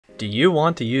Do you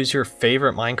want to use your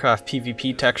favorite Minecraft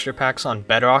PvP texture packs on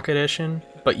Bedrock Edition,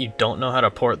 but you don't know how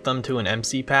to port them to an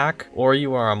MC pack? Or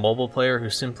you are a mobile player who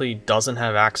simply doesn't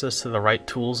have access to the right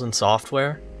tools and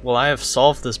software? Well, I have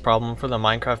solved this problem for the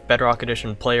Minecraft Bedrock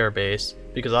Edition player base,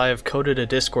 because I have coded a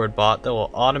Discord bot that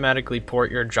will automatically port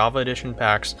your Java Edition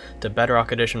packs to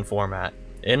Bedrock Edition format.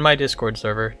 In my Discord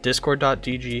server,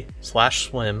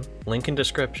 discord.gg/swim, link in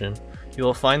description, you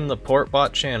will find the port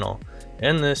bot channel.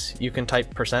 In this, you can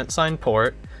type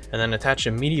 %port and then attach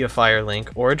a MediaFire link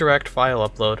or a direct file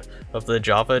upload of the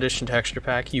Java Edition texture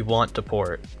pack you want to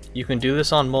port. You can do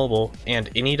this on mobile and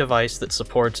any device that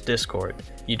supports Discord.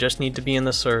 You just need to be in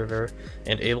the server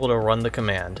and able to run the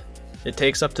command. It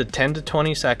takes up to 10 to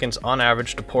 20 seconds on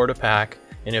average to port a pack,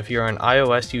 and if you're an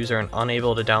iOS user and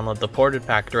unable to download the ported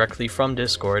pack directly from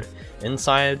Discord,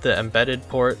 inside the embedded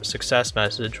port success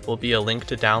message will be a link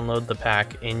to download the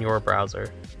pack in your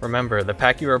browser. Remember, the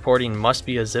pack you are porting must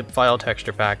be a zip file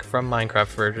texture pack from Minecraft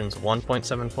versions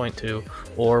 1.7.2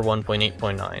 or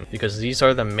 1.8.9, because these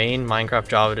are the main Minecraft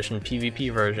Java Edition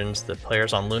PvP versions that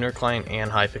players on Lunar Client and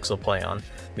Hypixel play on,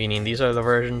 meaning these are the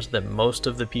versions that most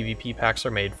of the PvP packs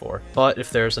are made for. But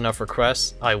if there's enough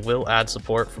requests, I will add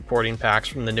support for porting packs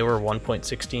from the newer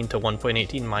 1.16 to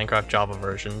 1.18 Minecraft Java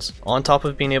versions. On top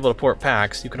of being able to port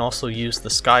packs, you can also use the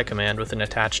sky command with an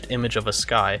attached image of a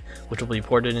sky, which will be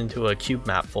ported into a cube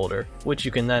map folder, which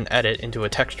you can then edit into a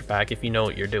texture pack if you know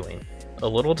what you're doing. A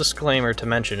little disclaimer to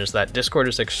mention is that Discord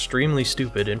is extremely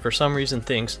stupid and for some reason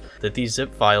thinks that these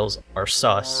zip files are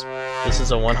sus. This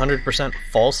is a 100%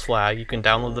 false flag. You can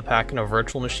download the pack in a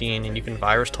virtual machine and you can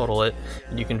virus total it,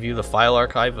 and you can view the file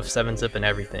archive of 7-zip and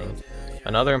everything.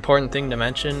 Another important thing to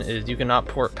mention is you cannot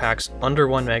port packs under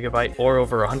 1 MB or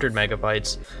over 100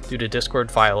 MB due to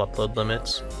Discord file upload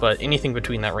limits, but anything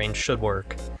between that range should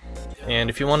work.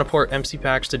 And if you want to port MC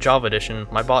packs to Java Edition,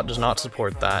 my bot does not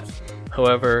support that.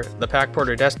 However, the Pack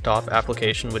Porter desktop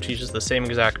application, which uses the same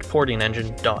exact porting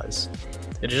engine, does.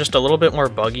 It is just a little bit more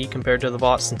buggy compared to the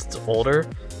bot since it's older,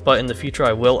 but in the future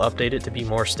I will update it to be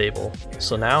more stable.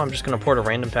 So now I'm just going to port a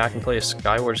random pack and play a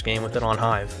Skywars game with it on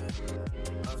Hive.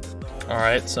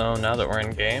 Alright, so now that we're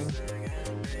in game,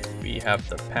 we have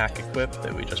the pack equipped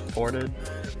that we just ported.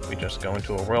 We just go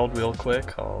into a world real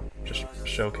quick. I'll just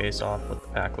showcase off what the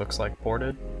pack looks like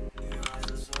ported.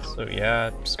 So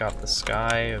yeah, just got the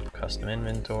sky of custom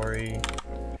inventory,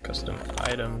 custom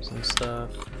items and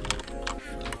stuff.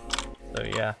 So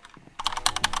yeah.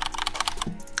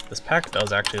 This pack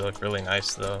does actually look really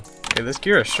nice though. Okay, this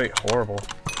gear is straight horrible.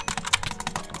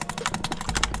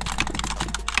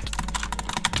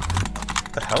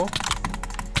 What the hell?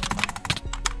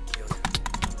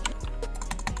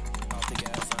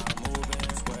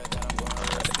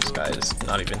 This guy is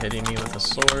not even hitting me with a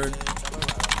sword.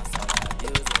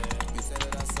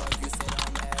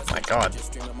 My god. This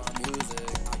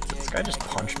guy just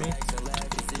punched me?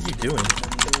 What are you doing?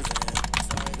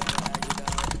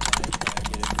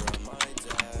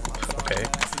 Okay.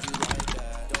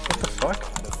 What the fuck?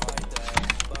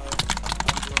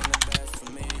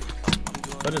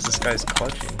 What is this guy's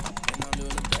clutching?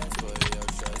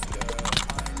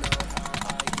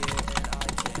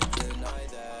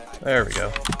 There we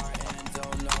go.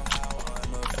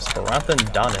 Esperanthan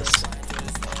Donis.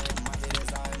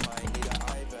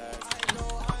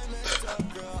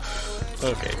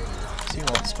 Okay. Does he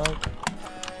want smoke?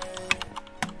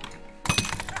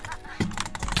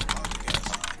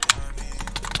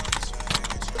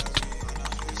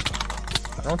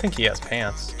 I don't think he has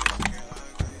pants.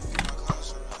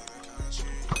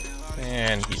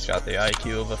 And he's got the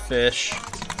IQ of a fish.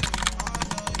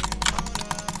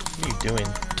 What are you doing?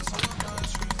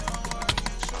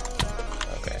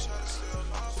 Okay.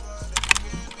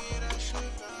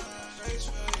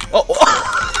 Oh!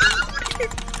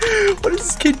 What is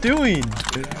this kid doing?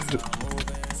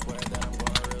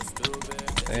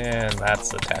 And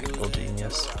that's a tactical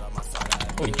genius.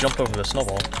 Oh, he jumped over the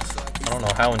snowball. I don't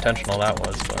know how intentional that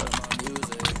was, but...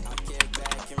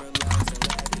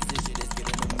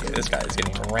 Okay, this guy is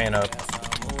getting ran up.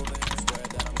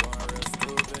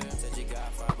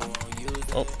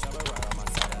 Oh.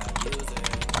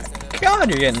 My god,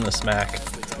 you're getting the smack.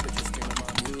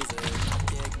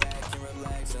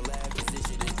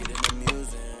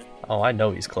 Oh, I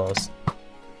know he's close.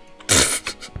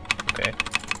 Okay.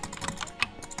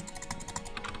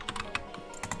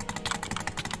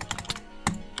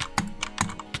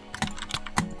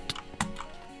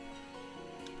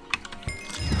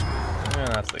 Yeah,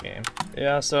 that's the game.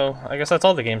 Yeah, so I guess that's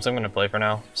all the games I'm going to play for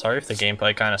now. Sorry if the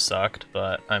gameplay kind of sucked,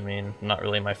 but I mean, not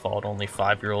really my fault. Only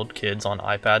 5-year-old kids on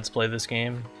iPads play this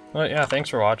game. But yeah, thanks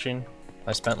for watching.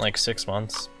 I spent like 6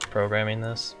 months programming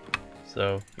this.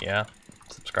 So yeah,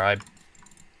 subscribe.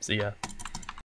 See ya.